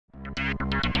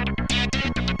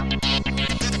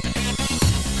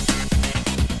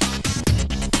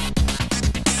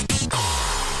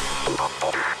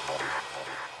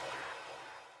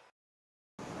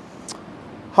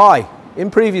Hi,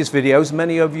 in previous videos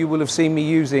many of you will have seen me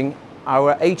using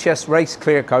our HS Race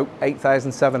Clear Coat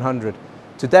 8700.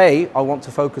 Today I want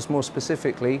to focus more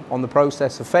specifically on the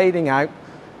process of fading out,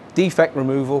 defect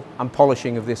removal and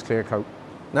polishing of this clear coat.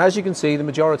 Now, as you can see, the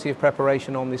majority of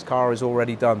preparation on this car is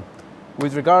already done.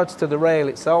 With regards to the rail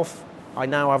itself, I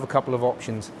now have a couple of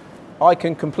options. I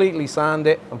can completely sand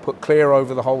it and put clear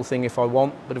over the whole thing if I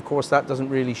want, but of course that doesn't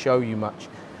really show you much.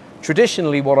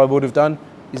 Traditionally what I would have done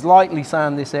is lightly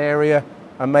sand this area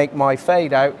and make my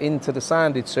fade out into the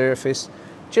sanded surface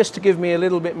just to give me a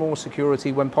little bit more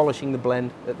security when polishing the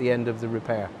blend at the end of the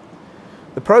repair.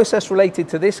 The process related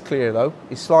to this clear though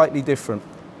is slightly different.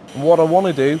 And what I want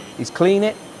to do is clean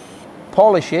it,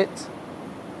 polish it,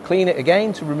 clean it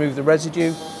again to remove the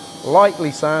residue,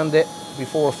 lightly sand it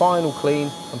before a final clean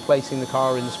and placing the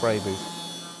car in the spray booth.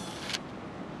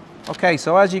 Okay,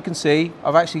 so as you can see,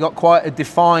 I've actually got quite a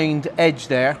defined edge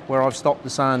there where I've stopped the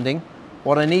sanding.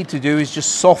 What I need to do is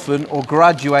just soften or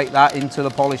graduate that into the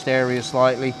polished area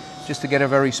slightly, just to get a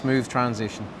very smooth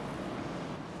transition.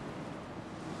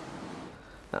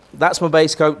 That's my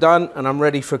base coat done and I'm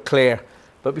ready for clear.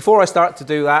 But before I start to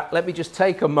do that, let me just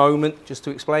take a moment just to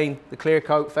explain the clear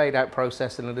coat fade out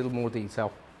process in a little more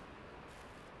detail.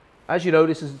 As you know,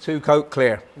 this is a two-coat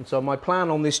clear, and so my plan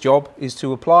on this job is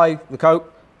to apply the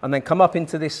coat and then come up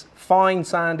into this fine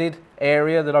sanded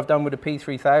area that I've done with the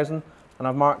P3000, and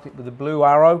I've marked it with a blue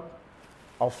arrow.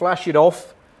 I'll flash it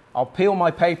off, I'll peel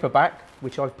my paper back,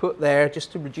 which I've put there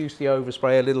just to reduce the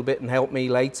overspray a little bit and help me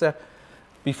later,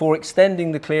 before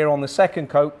extending the clear on the second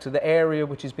coat to the area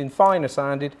which has been finer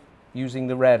sanded using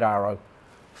the red arrow.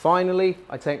 Finally,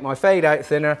 I take my fade out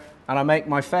thinner and I make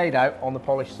my fade out on the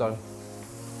polished zone.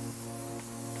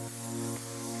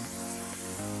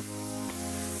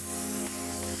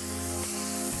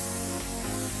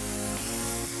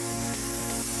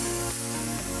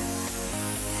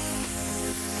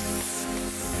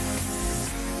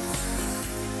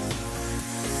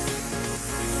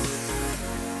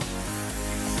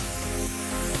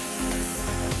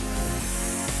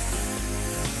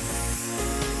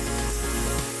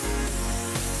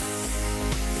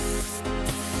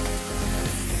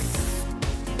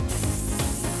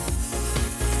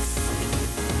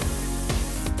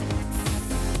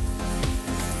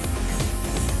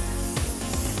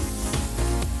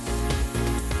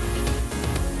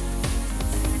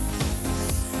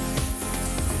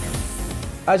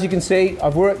 As you can see,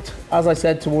 I've worked, as I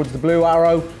said, towards the blue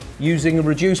arrow, using a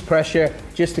reduced pressure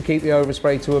just to keep the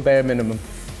overspray to a bare minimum.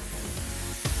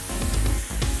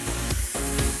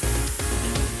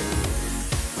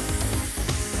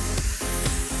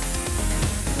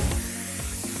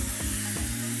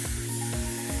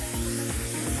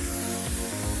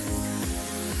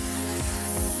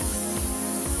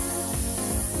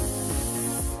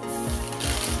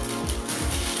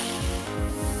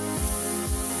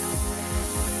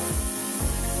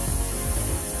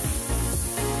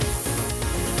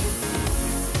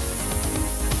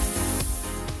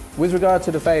 With regard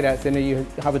to the fade out thinner, you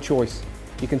have a choice.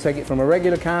 You can take it from a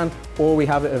regular can or we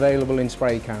have it available in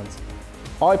spray cans.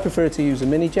 I prefer to use a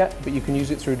mini jet, but you can use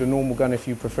it through the normal gun if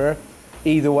you prefer.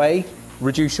 Either way,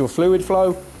 reduce your fluid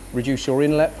flow, reduce your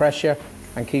inlet pressure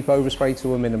and keep overspray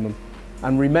to a minimum.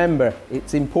 And remember,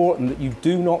 it's important that you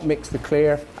do not mix the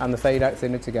clear and the fade out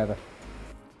thinner together.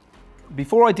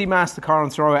 Before I demask the car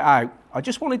and throw it out, I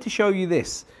just wanted to show you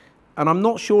this. And I'm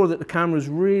not sure that the camera's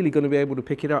really going to be able to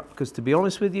pick it up because, to be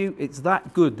honest with you, it's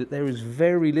that good that there is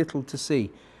very little to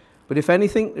see. But if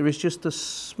anything, there is just a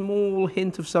small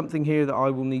hint of something here that I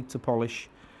will need to polish.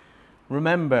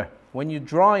 Remember, when you're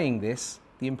drying this,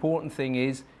 the important thing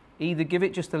is either give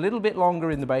it just a little bit longer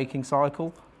in the baking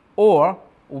cycle, or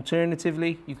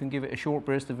alternatively, you can give it a short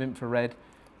burst of infrared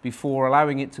before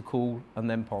allowing it to cool and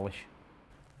then polish.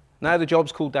 Now the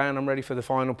job's cooled down, I'm ready for the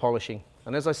final polishing.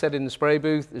 And as I said in the spray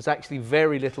booth, there's actually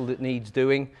very little that needs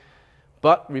doing.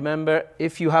 But remember,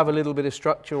 if you have a little bit of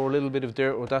structure or a little bit of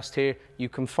dirt or dust here, you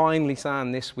can finely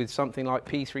sand this with something like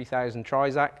P3000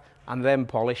 Trizac and then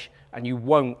polish, and you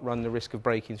won't run the risk of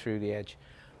breaking through the edge.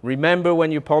 Remember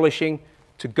when you're polishing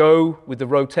to go with the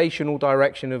rotational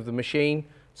direction of the machine,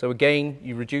 so again,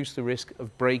 you reduce the risk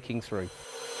of breaking through.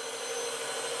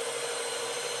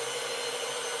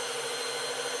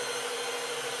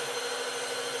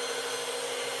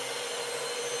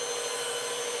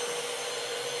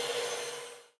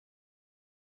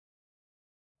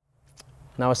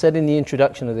 Now, I said in the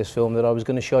introduction of this film that I was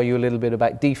going to show you a little bit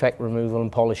about defect removal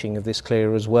and polishing of this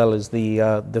clear as well as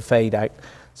the fade out.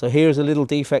 So here's a little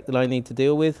defect that I need to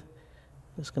deal with.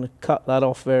 Just going to cut that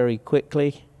off very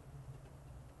quickly.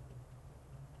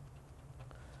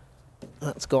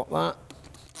 That's got that.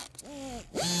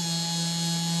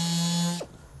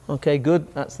 Okay,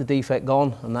 good, that's the defect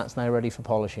gone, and that's now ready for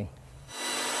polishing.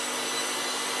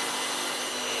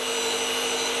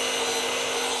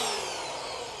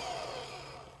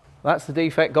 That's the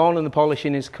defect gone and the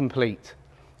polishing is complete.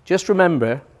 Just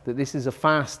remember that this is a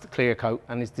fast clear coat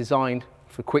and is designed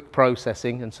for quick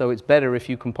processing, and so it's better if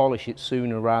you can polish it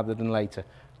sooner rather than later.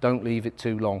 Don't leave it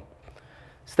too long.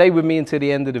 Stay with me until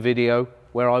the end of the video,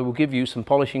 where I will give you some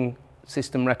polishing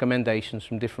system recommendations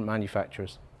from different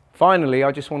manufacturers. Finally,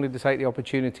 I just wanted to take the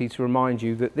opportunity to remind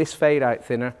you that this fade out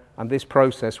thinner and this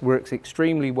process works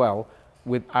extremely well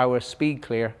with our Speed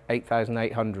Clear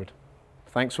 8800.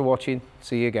 Thanks for watching,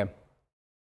 see you again.